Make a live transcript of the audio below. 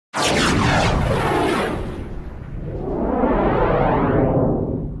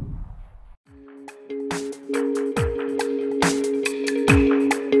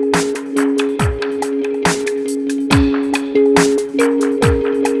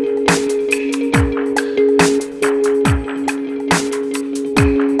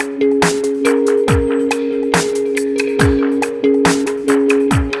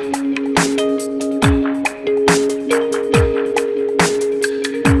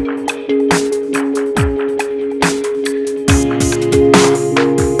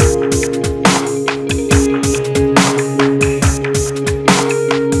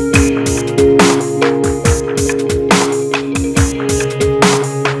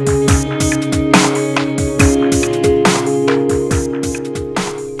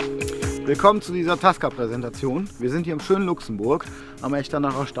Willkommen zu dieser Taska-Präsentation. Wir sind hier im schönen Luxemburg am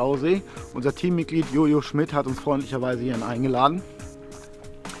Echternacher See. Unser Teammitglied Jojo Schmidt hat uns freundlicherweise hierhin eingeladen.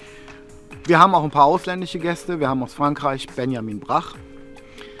 Wir haben auch ein paar ausländische Gäste. Wir haben aus Frankreich Benjamin Brach.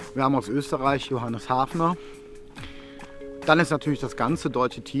 Wir haben aus Österreich Johannes Hafner. Dann ist natürlich das ganze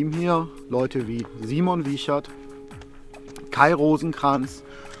deutsche Team hier. Leute wie Simon Wiechert, Kai Rosenkranz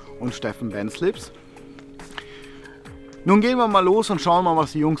und Steffen Benzlips. Nun gehen wir mal los und schauen mal,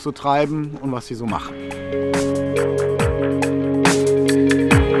 was die Jungs so treiben und was sie so machen.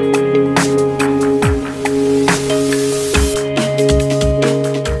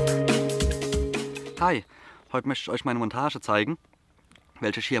 Hi, heute möchte ich euch meine Montage zeigen,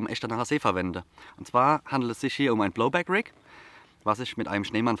 welche ich hier am Echternacher See verwende. Und zwar handelt es sich hier um ein Blowback-Rig, was ich mit einem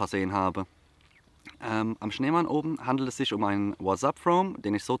Schneemann versehen habe. Am Schneemann oben handelt es sich um einen What's-Up-Foam,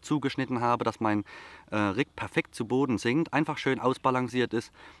 den ich so zugeschnitten habe, dass mein Rig perfekt zu Boden sinkt, einfach schön ausbalanciert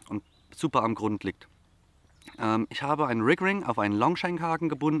ist und super am Grund liegt. Ich habe einen Rig-Ring auf einen Longshank-Haken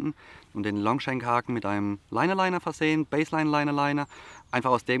gebunden und den Longshank-Haken mit einem Liner-Liner versehen, Baseline-Liner-Liner,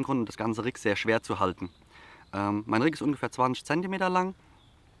 einfach aus dem Grund, um das ganze Rig sehr schwer zu halten. Mein Rig ist ungefähr 20 cm lang.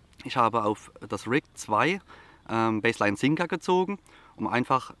 Ich habe auf das Rig 2 Baseline-Sinker gezogen, um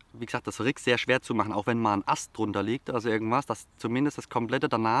einfach, wie gesagt, das Rig sehr schwer zu machen, auch wenn mal ein Ast drunter liegt, also irgendwas, dass zumindest das komplette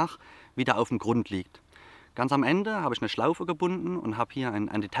danach wieder auf dem Grund liegt. Ganz am Ende habe ich eine Schlaufe gebunden und habe hier einen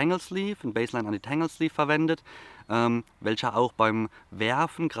Anti-Tangle-Sleeve, einen Baseline Anti-Tangle-Sleeve verwendet, welcher auch beim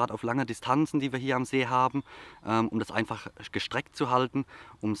Werfen, gerade auf lange Distanzen, die wir hier am See haben, um das einfach gestreckt zu halten,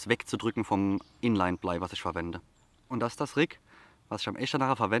 um es wegzudrücken vom Inline-Blei, was ich verwende. Und das ist das Rig, was ich am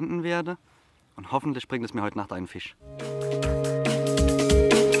Echternacher verwenden werde, und hoffentlich bringt es mir heute Nacht einen Fisch.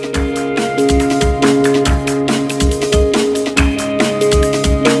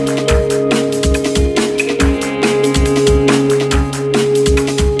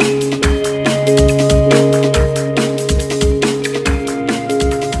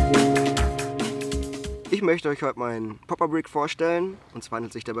 Ich möchte euch heute meinen Pop-Up-Rig vorstellen, und zwar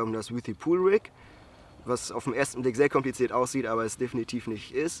handelt es sich dabei um das Unsere Pool-Rig, was auf den ersten Blick sehr kompliziert aussieht, aber es definitiv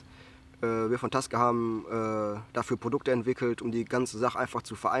nicht ist. Wir von Taska haben dafür Produkte entwickelt, um die ganze Sache einfach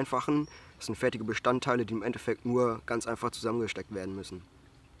zu vereinfachen. Das sind fertige Bestandteile, die im Endeffekt nur ganz einfach zusammengesteckt werden müssen.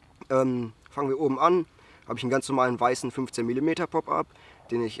 Fangen wir oben an, habe ich einen ganz normalen weißen 15 mm Pop-Up,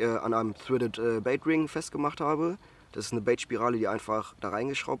 den ich an einem Threaded Bait Ring festgemacht habe. Das ist eine Bait-Spirale, die einfach da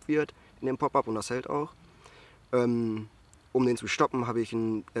reingeschraubt wird in den Pop-Up, und das hält auch. Um den zu stoppen, habe ich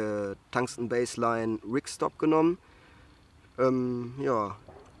einen Tungsten Baseline Rig Stop genommen. Ja.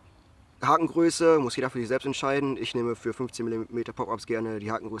 Hakengröße muss jeder für sich selbst entscheiden. Ich nehme für 15 mm Pop-Ups gerne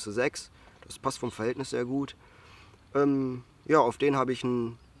die Hakengröße 6. Das passt vom Verhältnis sehr gut. Ja, auf den habe ich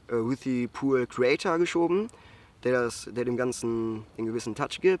einen Unsere Pool Creator geschoben, der dem Ganzen einen gewissen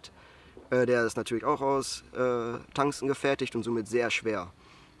Touch gibt. Der ist natürlich auch aus Tungsten gefertigt und somit sehr schwer.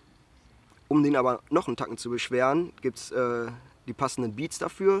 Um den aber noch einen Tacken zu beschweren, gibt es die passenden Beads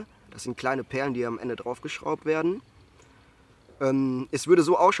dafür. Das sind kleine Perlen, die am Ende draufgeschraubt werden. Es würde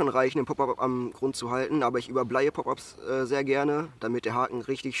so auch schon reichen, den Pop-Up am Grund zu halten, aber ich überbleie Pop-Ups sehr gerne, damit der Haken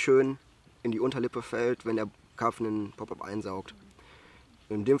richtig schön in die Unterlippe fällt, wenn der Karpfen den Pop-Up einsaugt.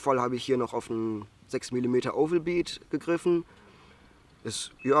 In dem Fall habe ich hier noch auf einen 6 mm Oval Bead gegriffen.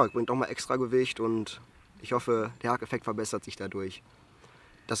 Es bringt auch mal extra Gewicht und ich hoffe, der Hakeffekt verbessert sich dadurch.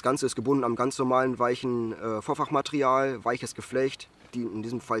 Das Ganze ist gebunden am ganz normalen weichen Vorfachmaterial, weiches Geflecht, in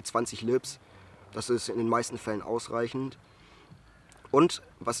diesem Fall 20 Lips. Das ist in den meisten Fällen ausreichend. Und,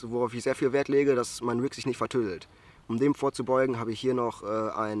 worauf ich sehr viel Wert lege, dass mein Rig sich nicht vertüttelt. Um dem vorzubeugen, habe ich hier noch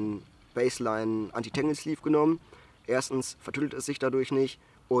einen Baseline Anti-Tangle Sleeve genommen. Erstens vertüttelt es sich dadurch nicht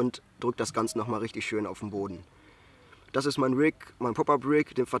und drückt das Ganze nochmal richtig schön auf den Boden. Das ist mein Rig, mein Pop-Up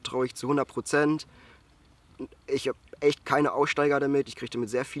Rig, dem vertraue ich zu 100%. Ich habe echt keine Aussteiger damit, ich kriege damit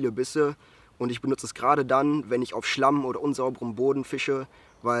sehr viele Bisse und ich benutze es gerade dann, wenn ich auf Schlamm oder unsauberem Boden fische,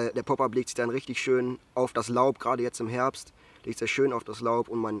 weil der Pop-Up legt sich dann richtig schön auf das Laub, gerade jetzt im Herbst, legt sehr schön auf das Laub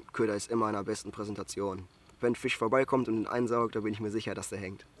und mein Köder ist immer in der besten Präsentation. Wenn ein Fisch vorbeikommt und ihn einsaugt, dann bin ich mir sicher, dass der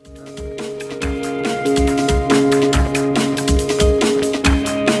hängt.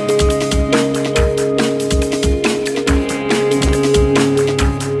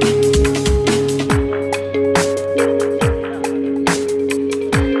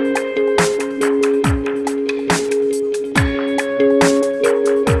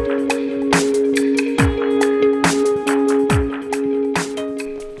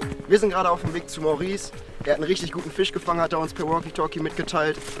 Wir sind gerade auf dem Weg zu Maurice. Er hat einen richtig guten Fisch gefangen, hat er uns per Walkie-Talkie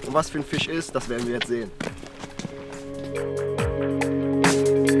mitgeteilt. Und was für ein Fisch ist, das werden wir jetzt sehen.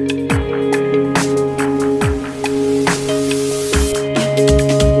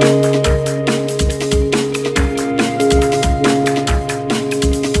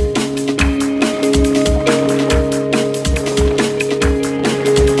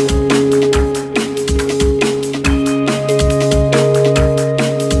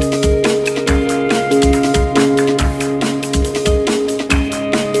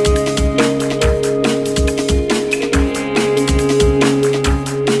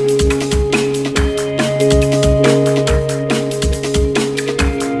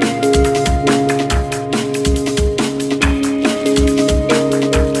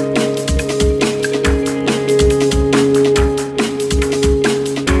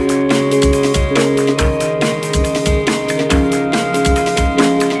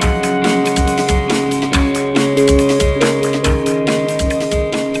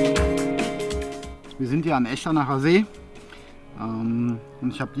 Echternacher See. Und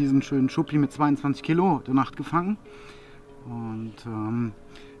ich habe diesen schönen Schuppi mit 22 Kilo heute Nacht gefangen. Und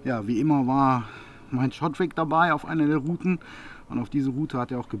ja, wie immer war mein Shot-Rig dabei auf einer der Routen. Und auf diese Route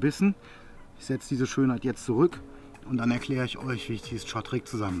hat er auch gebissen. Ich setze diese Schönheit jetzt zurück und dann erkläre ich euch, wie ich dieses Shot-Rig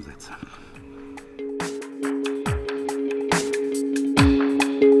zusammensetze.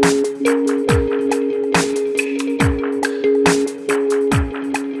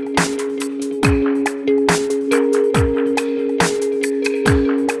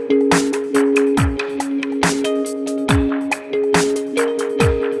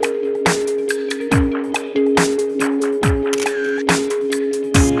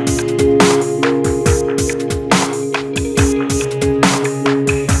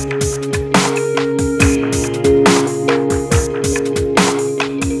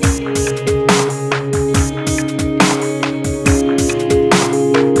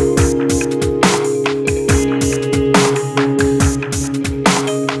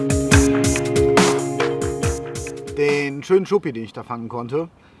 Den schönen Schuppi, den ich da fangen konnte,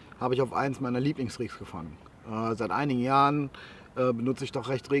 habe ich auf eins meiner Lieblingsrigs gefangen. Seit einigen Jahren benutze ich doch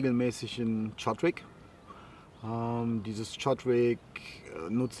recht regelmäßig einen Shot-Rig. Dieses Shot-Rig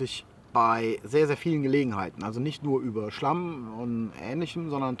nutze ich bei sehr, sehr vielen Gelegenheiten. Also nicht nur über Schlamm und Ähnlichem,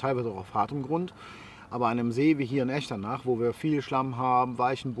 sondern teilweise auch auf hartem Grund. Aber an einem See wie hier in Echternach, wo wir viel Schlamm haben,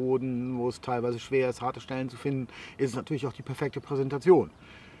 weichen Boden, wo es teilweise schwer ist, harte Stellen zu finden, ist es natürlich auch die perfekte Präsentation.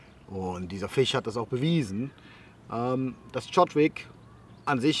 Und dieser Fisch hat das auch bewiesen. Das Shot-Rig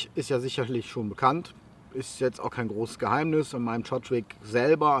an sich ist ja sicherlich schon bekannt, ist jetzt auch kein großes Geheimnis. An meinem Shot-Rig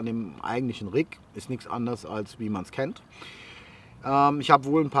selber, an dem eigentlichen Rig, ist nichts anderes, als wie man es kennt. Ich habe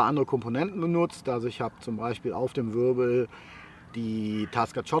wohl ein paar andere Komponenten benutzt, also ich habe zum Beispiel auf dem Wirbel die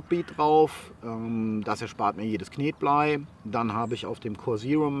Taska Shotbeat drauf, das erspart mir jedes Knetblei. Dann habe ich auf dem Core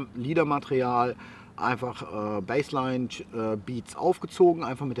Zero Leadermaterial einfach Baseline Beads aufgezogen,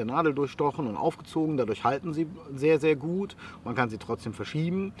 einfach mit der Nadel durchstochen und aufgezogen. Dadurch halten sie sehr, sehr gut. Man kann sie trotzdem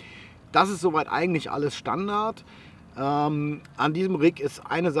verschieben. Das ist soweit eigentlich alles Standard. An diesem Rig ist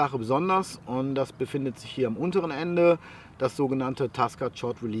eine Sache besonders und das befindet sich hier am unteren Ende, das sogenannte Taska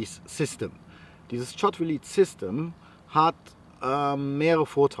Shot Release System. Dieses Shot Release System hat mehrere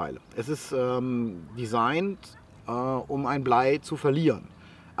Vorteile. Es ist designt, um ein Blei zu verlieren.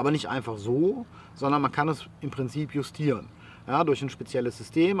 Aber nicht einfach so, sondern man kann es im Prinzip justieren. Ja, durch ein spezielles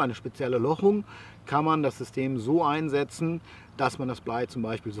System, eine spezielle Lochung, kann man das System so einsetzen, dass man das Blei zum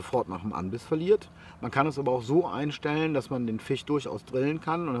Beispiel sofort nach dem Anbiss verliert. Man kann es aber auch so einstellen, dass man den Fisch durchaus drillen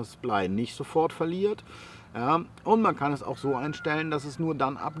kann und das Blei nicht sofort verliert. Ja, und man kann es auch so einstellen, dass es nur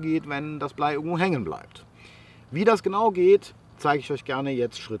dann abgeht, wenn das Blei irgendwo hängen bleibt. Wie das genau geht, zeige ich euch gerne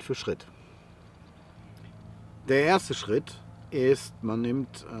jetzt Schritt für Schritt. Der erste Schritt ist, man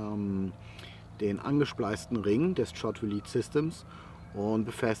nimmt den angespleisten Ring des Shot Release Systems und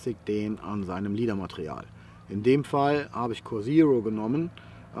befestigt den an seinem Leadermaterial. In dem Fall habe ich Core Zero genommen.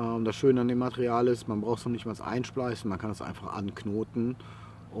 Das Schöne an dem Material ist, man braucht es noch nicht mal einspleißen, man kann es einfach anknoten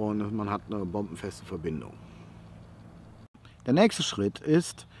und man hat eine bombenfeste Verbindung. Der nächste Schritt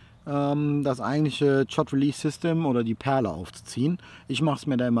ist, das eigentliche Shot Release System oder die Perle aufzuziehen. Ich mache es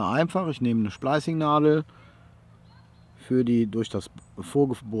mir da immer einfach, ich nehme eine Splicing-Nadel, führe die durch das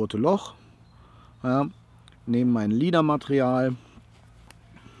vorgebohrte Loch, ja, nehme mein Leadermaterial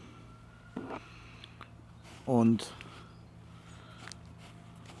und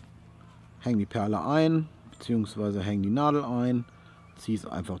hänge die Perle ein, beziehungsweise hänge die Nadel ein, ziehe es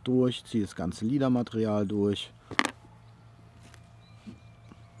einfach durch, ziehe das ganze Leadermaterial durch,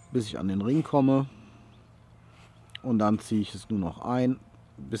 bis ich an den Ring komme und dann ziehe ich es nur noch ein,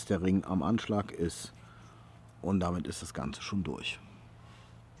 bis der Ring am Anschlag ist und damit ist das Ganze schon durch.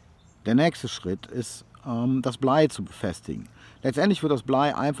 Der nächste Schritt ist, das Blei zu befestigen. Letztendlich wird das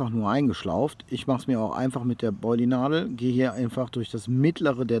Blei einfach nur eingeschlauft. Ich mache es mir auch einfach mit der Boilie-Nadel, gehe hier einfach durch das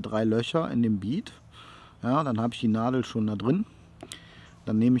mittlere der 3 Löcher in dem Bead. Ja, dann habe ich die Nadel schon da drin.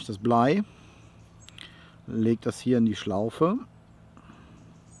 Dann nehme ich das Blei, lege das hier in die Schlaufe,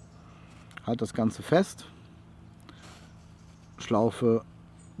 halte das Ganze fest, Schlaufe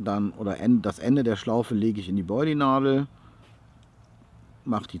dann oder das Ende der Schlaufe lege ich in die Boilie-Nadel,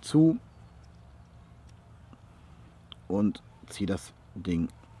 mache die zu und ziehe das Ding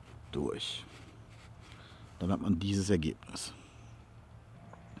durch. Dann hat man dieses Ergebnis.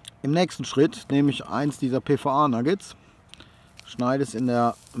 Im nächsten Schritt nehme ich eins dieser PVA-Nuggets, schneide es in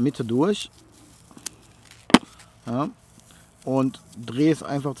der Mitte durch, ja, und drehe es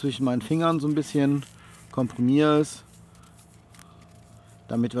einfach zwischen meinen Fingern so ein bisschen, komprimiere es,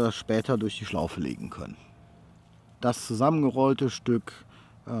 damit wir das später durch die Schlaufe legen können. Das zusammengerollte Stück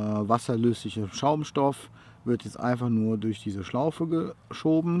wasserlösliche Schaumstoff wird jetzt einfach nur durch diese Schlaufe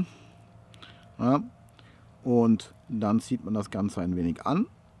geschoben. Ja. Und dann zieht man das Ganze ein wenig an.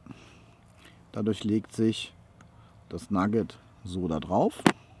 Dadurch legt sich das Nugget so da drauf.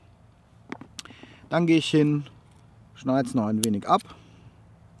 Dann gehe ich hin, schneide es noch ein wenig ab.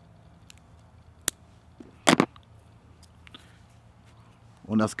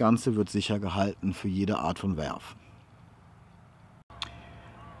 Und das Ganze wird sicher gehalten für jede Art von Werf.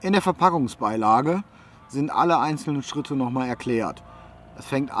 In der Verpackungsbeilage sind alle einzelnen Schritte nochmal erklärt. Es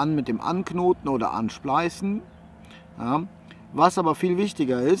fängt an mit dem Anknoten oder Anspleißen. Ja. Was aber viel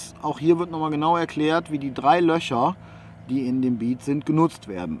wichtiger ist, auch hier wird nochmal genau erklärt, wie die 3 Löcher, die in dem Bead sind, genutzt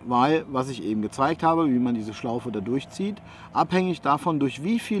werden. Weil, was ich eben gezeigt habe, wie man diese Schlaufe da durchzieht, abhängig davon, durch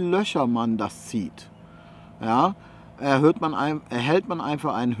wie viele Löcher man das zieht, ja, erhält man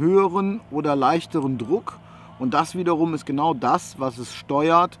einfach einen höheren oder leichteren Druck. Und das wiederum ist genau das, was es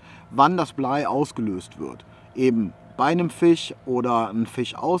steuert, wann das Blei ausgelöst wird. Eben bei einem Fisch oder ein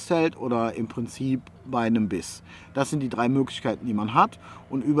Fisch aushält oder im Prinzip bei einem Biss. Das sind die 3 Möglichkeiten, die man hat.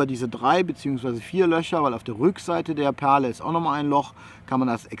 Und über diese 3 bzw. 4 Löcher, weil auf der Rückseite der Perle ist auch nochmal ein Loch, kann man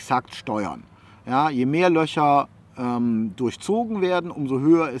das exakt steuern. Ja, je mehr Löcher durchzogen werden, umso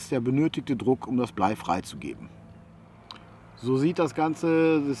höher ist der benötigte Druck, um das Blei freizugeben. So sieht das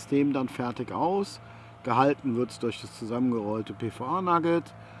ganze System dann fertig aus. Gehalten wird es durch das zusammengerollte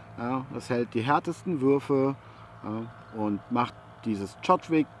PVA-Nugget. Ja, das hält die härtesten Würfe, ja, und macht dieses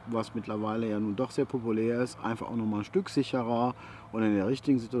Shot-Rig, was mittlerweile ja nun doch sehr populär ist, einfach auch nochmal ein Stück sicherer. Und in der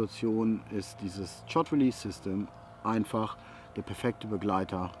richtigen Situation ist dieses Shot-Release-System einfach der perfekte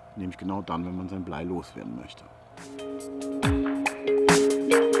Begleiter, nämlich genau dann, wenn man sein Blei loswerden möchte.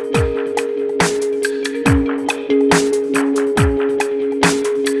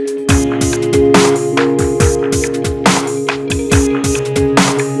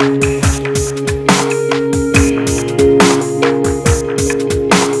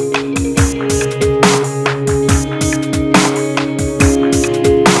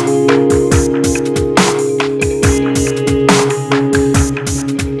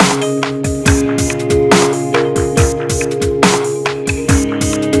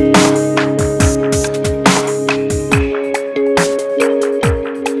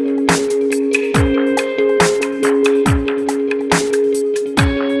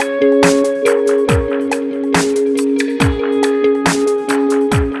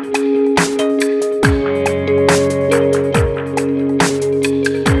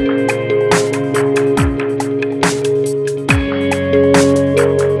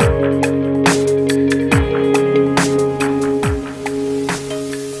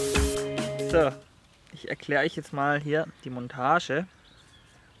 Erkläre ich jetzt mal hier die Montage.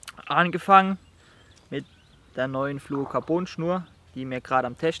 Angefangen mit der neuen Fluorocarbon-Schnur, die wir gerade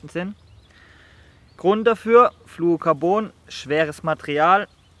am Testen sind. Grund dafür: Fluorocarbon, schweres Material,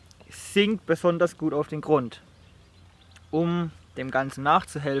 sinkt besonders gut auf den Grund. Um dem Ganzen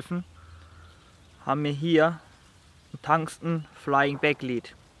nachzuhelfen, haben wir hier ein Tungsten Flying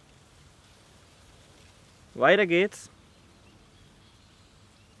Backlead. Weiter geht's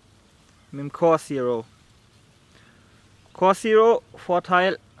mit dem Core Zero. Core Zero,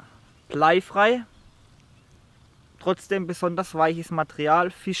 Vorteil: bleifrei, trotzdem besonders weiches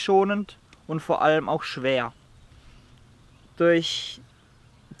Material, fischschonend und vor allem auch schwer. Durch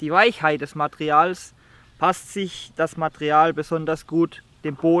die Weichheit des Materials passt sich das Material besonders gut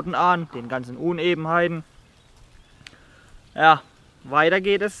dem Boden an, den ganzen Unebenheiten. Ja, weiter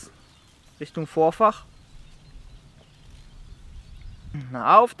geht es Richtung Vorfach.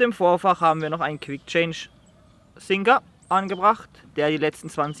 Auf dem Vorfach haben wir noch einen Quick Change Sinker angebracht, der die letzten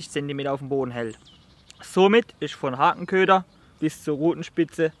 20 cm auf dem Boden hält. Somit ist von Hakenköder bis zur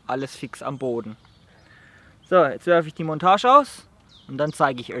Rutenspitze alles fix am Boden. So, jetzt werfe ich die Montage aus und dann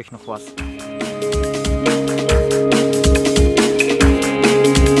zeige ich euch noch was.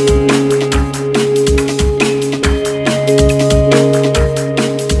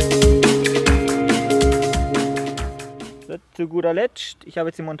 So, zu guter Letzt, ich habe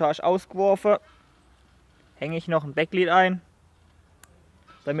jetzt die Montage ausgeworfen, hänge ich noch ein Backlead ein,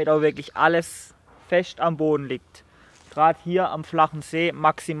 damit auch wirklich alles fest am Boden liegt. Gerade hier am flachen See,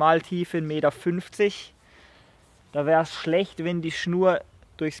 Maximaltiefe 1,50 Meter. Da wäre es schlecht, wenn die Schnur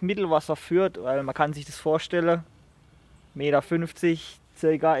durchs Mittelwasser führt, weil man kann sich das vorstellen, 1,50 Meter,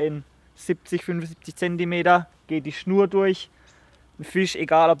 circa in 70-75 cm geht die Schnur durch. Ein Fisch,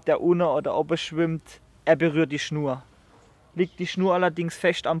 egal ob der unten oder ob er schwimmt, er berührt die Schnur. Liegt die Schnur allerdings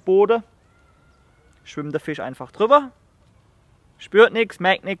fest am Boden, schwimmt der Fisch einfach drüber, spürt nichts,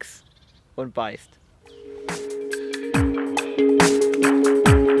 merkt nichts und beißt.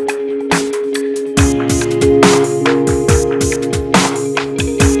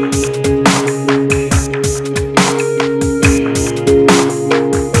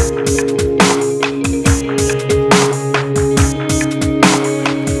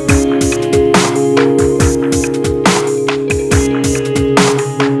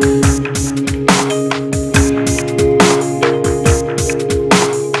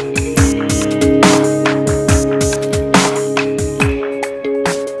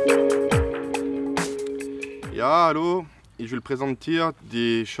 präsentiert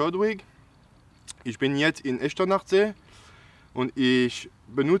die Short Rig. Ich bin jetzt in Echternacher See und ich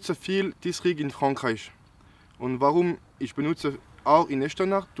benutze viel diese Rig in Frankreich. Und warum ich benutze auch in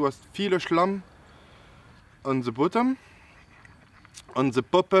Echternacher? Du hast viele Schlamm an the bottom und the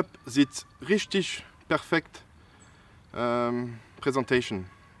Pop-up sieht richtig perfekt Präsentation.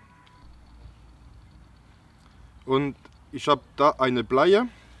 Und ich habe da eine Bleie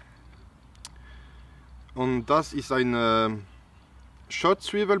und das ist eine Short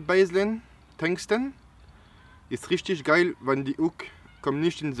Swivel Baseline Tungsten. Ist richtig geil, wenn die Hook kommt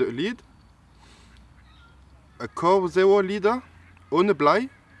nicht in the Lead. Ein Core Zero Leader ohne Blei.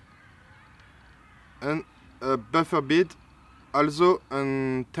 Ein Buffer Bead, also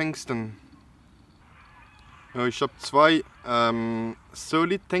ein Tungsten. Ich habe zwei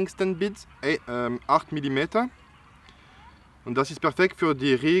Solid Tungsten Beads, 8 mm. Und das ist perfekt für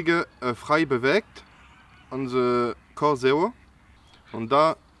die Riege frei bewegt, unsere Core Zero. Und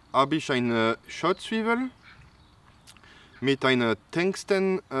da habe ich eine Short Swivel mit einer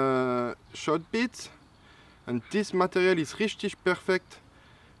Tungsten Short Beads. Und dieses Material ist richtig perfekt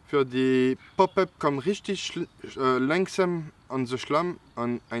für die Pop-up, kommt richtig langsam an den Schlamm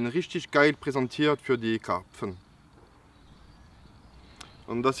und ein richtig geil präsentiert für die Karpfen.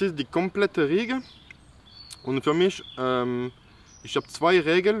 Und das ist die komplette Riege. Und für mich, ich habe zwei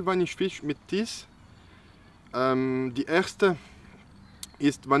Regeln, wenn ich fische mit dies. Die erste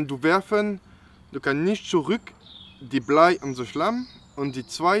ist, wenn du werfen, du kannst nicht zurück die Blei an den Schlamm. Und die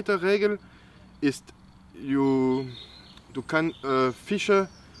zweite Regel ist, du kannst Fische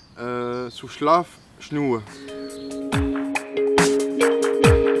zu Schlaf schnurren.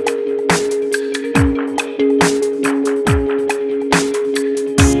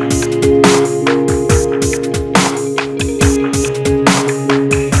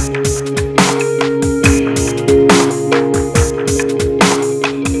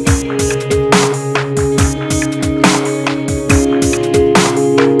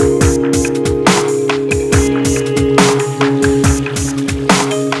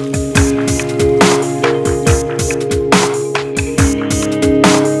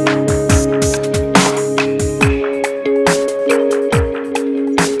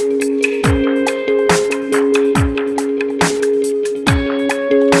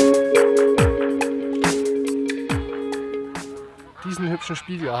 Diesen hübschen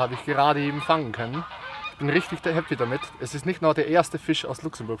Spiegel habe ich gerade eben fangen können. Ich bin richtig happy damit. Es ist nicht nur der erste Fisch aus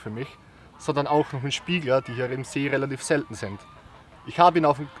Luxemburg für mich, sondern auch noch ein Spiegler, die hier im See relativ selten sind. Ich habe ihn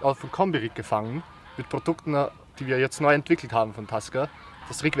auf dem Kombi-Rig gefangen, mit Produkten, die wir jetzt neu entwickelt haben von Taska.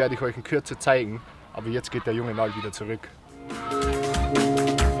 Das Rig werde ich euch in Kürze zeigen, aber jetzt geht der Junge mal wieder zurück.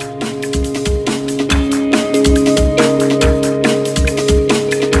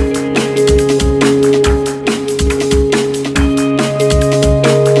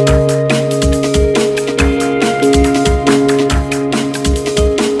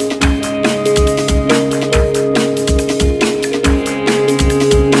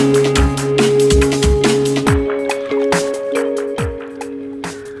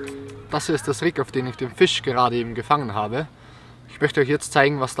 Das hier ist das Rig, auf den ich den Fisch gerade eben gefangen habe. Ich möchte euch jetzt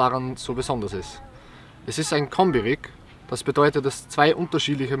zeigen, was daran so besonders ist. Es ist ein Kombi-Rig, das bedeutet, dass zwei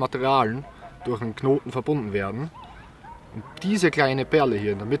unterschiedliche Materialien durch einen Knoten verbunden werden. Und diese kleine Perle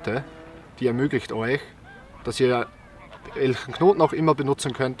hier in der Mitte, die ermöglicht euch, dass ihr welchen Knoten auch immer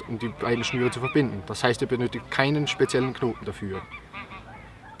benutzen könnt, um die beiden Schnüre zu verbinden. Das heißt, ihr benötigt keinen speziellen Knoten dafür.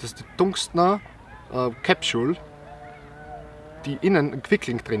 Das ist die Tungstener Capsule, die innen einen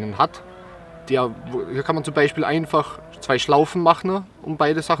Quicklink drinnen hat. Hier kann man zum Beispiel einfach zwei Schlaufen machen, um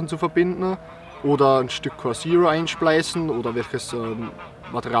beide Sachen zu verbinden, oder ein Stück Core Zero einspleißen oder welches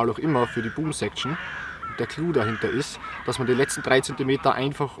Material auch immer für die Boom Section. Der Clou dahinter ist, dass man die letzten 3 cm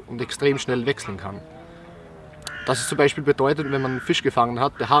einfach und extrem schnell wechseln kann. Das ist zum Beispiel bedeutet, wenn man einen Fisch gefangen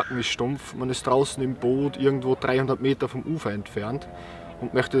hat, der Haken ist stumpf, man ist draußen im Boot irgendwo 300 Meter vom Ufer entfernt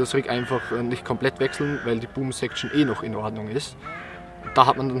und möchte das Rig einfach nicht komplett wechseln, weil die Boom Section eh noch in Ordnung ist. Da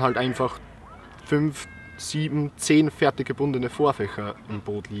hat man dann halt einfach 5, 7, 10 fertig gebundene Vorfächer im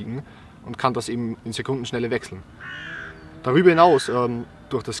Boot liegen und kann das eben in Sekundenschnelle wechseln. Darüber hinaus,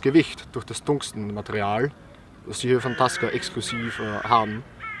 durch das Gewicht, durch das Tungstenmaterial, das Sie hier von Taska exklusiv haben,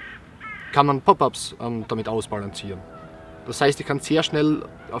 kann man Pop-ups damit ausbalancieren. Das heißt, ich kann sehr schnell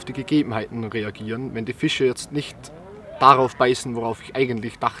auf die Gegebenheiten reagieren, wenn die Fische jetzt nicht darauf beißen, worauf ich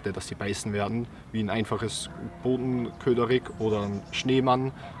eigentlich dachte, dass sie beißen werden, wie ein einfaches Bodenköderrig oder ein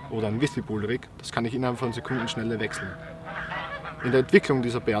Schneemann oder ein Whistleball-Rig. Das kann ich innerhalb von Sekundenschnelle wechseln. In der Entwicklung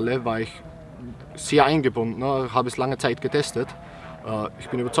dieser Perle war ich sehr eingebunden, habe es lange Zeit getestet. Ich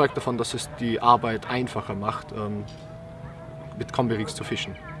bin überzeugt davon, dass es die Arbeit einfacher macht. mit Kombi-Rigs zu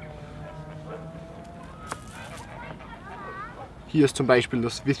fischen. Hier ist zum Beispiel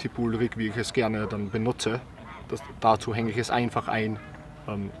das Whirlpool-Rig, wie ich es gerne dann benutze. Dazu hänge ich es einfach ein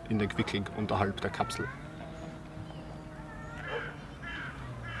in den Quicklink unterhalb der Kapsel.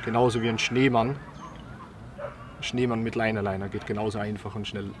 Genauso wie ein Schneemann. Ein Schneemann mit Liner geht genauso einfach und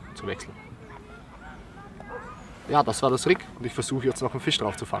schnell zu wechseln. Ja, das war das Rig und ich versuche jetzt noch einen Fisch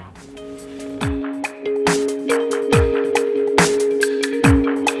drauf zu fangen.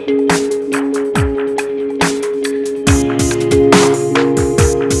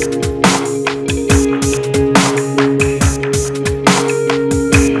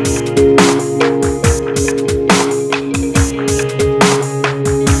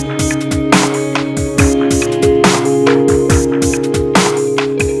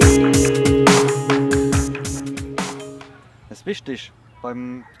 Wichtig,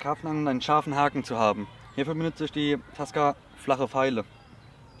 beim Karpfenangeln einen scharfen Haken zu haben. Hierfür benutze ich die Taska flache Pfeile.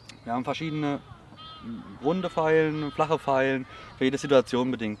 Wir haben verschiedene runde Pfeilen, flache Pfeilen, für jede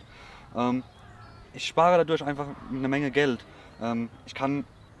Situation bedingt. Ich spare dadurch einfach eine Menge Geld. Ich kann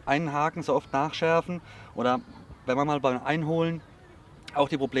einen Haken so oft nachschärfen oder wenn man mal beim Einholen auch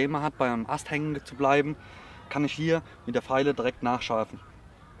die Probleme hat, beim Ast hängen zu bleiben, kann ich hier mit der Pfeile direkt nachschärfen.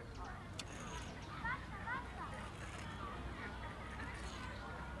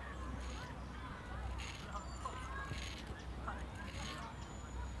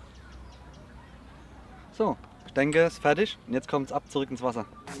 So, ich denke, es ist fertig und jetzt kommt es ab zurück ins Wasser.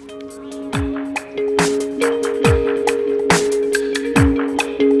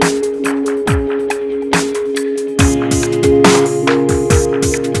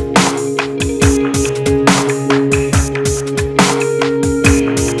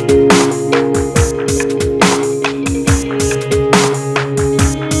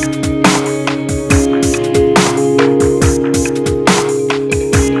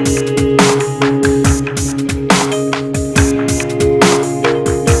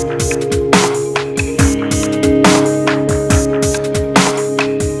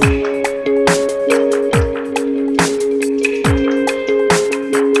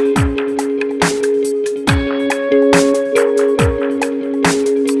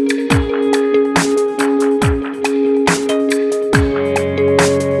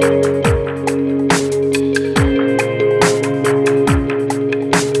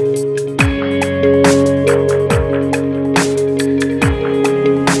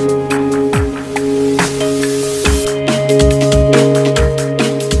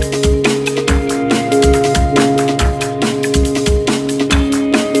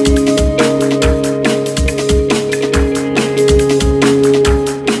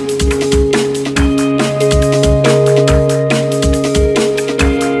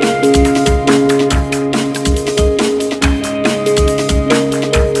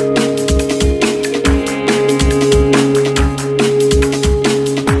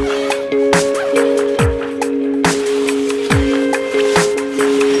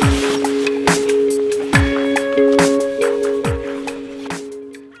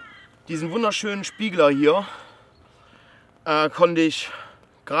 Diesen wunderschönen Spiegler hier konnte ich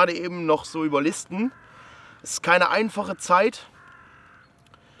gerade eben noch so überlisten. Es ist keine einfache Zeit,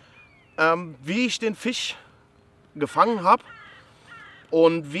 wie ich den Fisch gefangen habe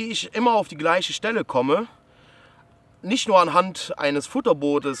und wie ich immer auf die gleiche Stelle komme. Nicht nur anhand eines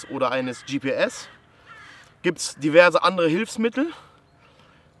Futterbootes oder eines GPS, gibt es diverse andere Hilfsmittel.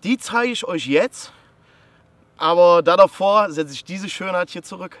 Die zeige ich euch jetzt, aber davor setze ich diese Schönheit hier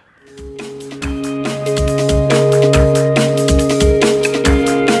zurück.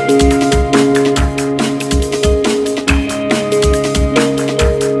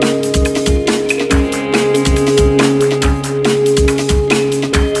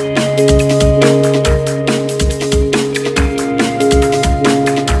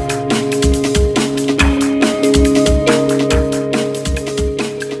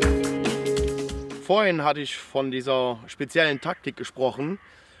 Vorhin hatte ich von dieser speziellen Taktik gesprochen,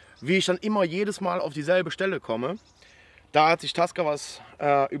 wie ich dann immer jedes Mal auf dieselbe Stelle komme. Da hat sich Taska was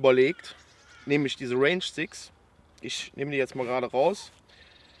überlegt, nämlich diese Range Sticks. Ich nehme die jetzt mal gerade raus.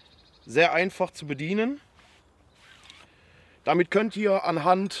 Sehr einfach zu bedienen. Damit könnt ihr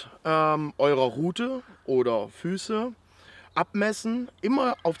anhand eurer Route oder Füße abmessen,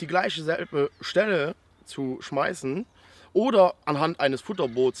 immer auf die gleiche selbe Stelle zu schmeißen oder anhand eines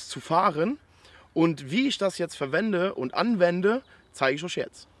Futterboots zu fahren. Und wie ich das jetzt verwende und anwende, zeige ich euch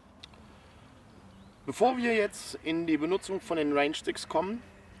jetzt. Bevor wir jetzt in die Benutzung von den Range Sticks kommen,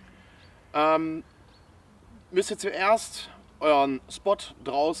 müsst ihr zuerst euren Spot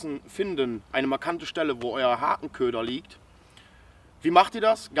draußen finden, eine markante Stelle, wo euer Hakenköder liegt. Wie macht ihr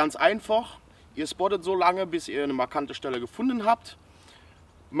das? Ganz einfach. Ihr spottet so lange, bis ihr eine markante Stelle gefunden habt.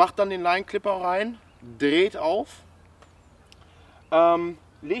 Macht dann den Line Clipper rein, dreht auf,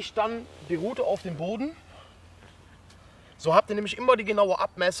 legt dann die Rute auf den Boden. So habt ihr nämlich immer die genaue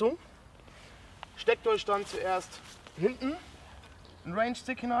Abmessung. Steckt euch dann zuerst hinten einen Range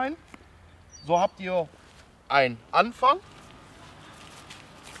Stick hinein. So habt ihr einen Anfang.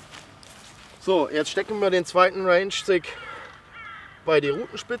 So, jetzt stecken wir den zweiten Range Stick bei die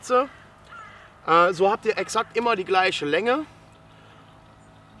Rutenspitze. So habt ihr exakt immer die gleiche Länge.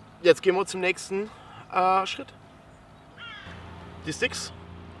 Jetzt gehen wir zum nächsten Schritt. Die Sticks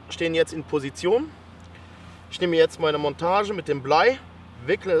stehen jetzt in Position. Ich nehme jetzt meine Montage mit dem Blei,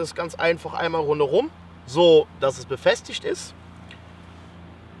 wickle es ganz einfach einmal rundherum, so dass es befestigt ist.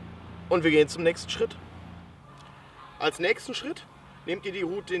 Und wir gehen zum nächsten Schritt. Als nächsten Schritt nehmt ihr die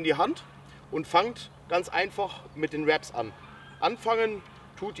Rute in die Hand und fangt ganz einfach mit den Wraps an. Anfangen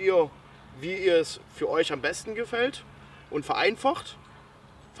tut ihr, wie ihr es für euch am besten gefällt und vereinfacht.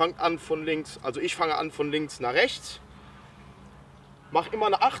 Fangt an von links, also ich fange an von links nach rechts. Mache immer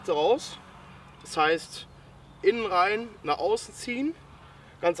eine Achte raus, das heißt innen rein, nach außen ziehen.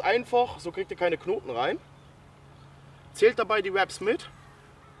 Ganz einfach, so kriegt ihr keine Knoten rein. Zählt dabei die Wraps mit,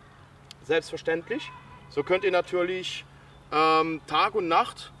 selbstverständlich. So könnt ihr natürlich Tag und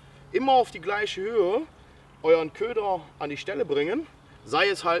Nacht immer auf die gleiche Höhe euren Köder an die Stelle bringen. Sei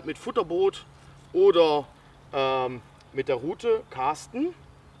es halt mit Futterboot oder mit der Rute casten.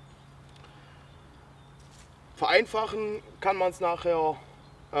 Vereinfachen kann man es nachher,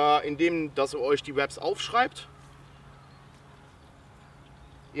 indem dass ihr euch die Wraps aufschreibt.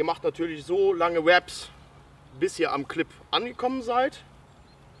 Ihr macht natürlich so lange Wraps, bis ihr am Clip angekommen seid.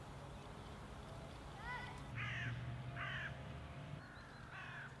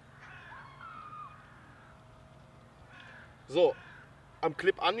 So, am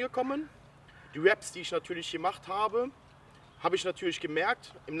Clip angekommen. Die Wraps, die ich natürlich gemacht habe, habe ich natürlich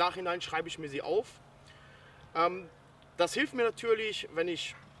gemerkt. Im Nachhinein schreibe ich mir sie auf. Das hilft mir natürlich, wenn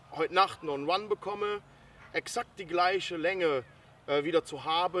ich heute Nacht noch einen Run bekomme, exakt die gleiche Länge wieder zu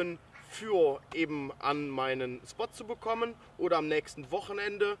haben, für eben an meinen Spot zu bekommen oder am nächsten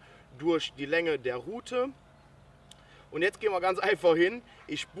Wochenende durch die Länge der Rute. Und jetzt gehen wir ganz einfach hin,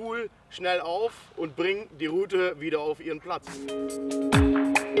 ich spule schnell auf und bringe die Rute wieder auf ihren Platz.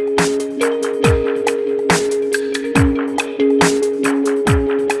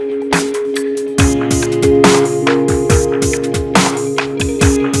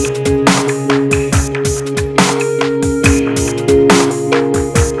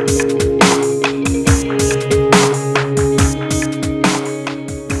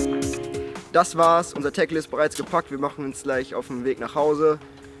 Das war's, unser Tackle ist bereits gepackt, wir machen uns gleich auf den Weg nach Hause.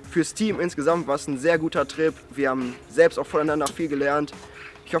 Fürs Team insgesamt war es ein sehr guter Trip, wir haben selbst auch voneinander viel gelernt.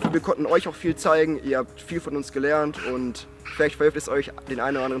 Ich hoffe, wir konnten euch auch viel zeigen, ihr habt viel von uns gelernt und vielleicht hilft es euch, den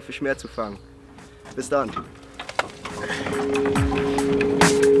einen oder anderen Fisch mehr zu fangen. Bis dann!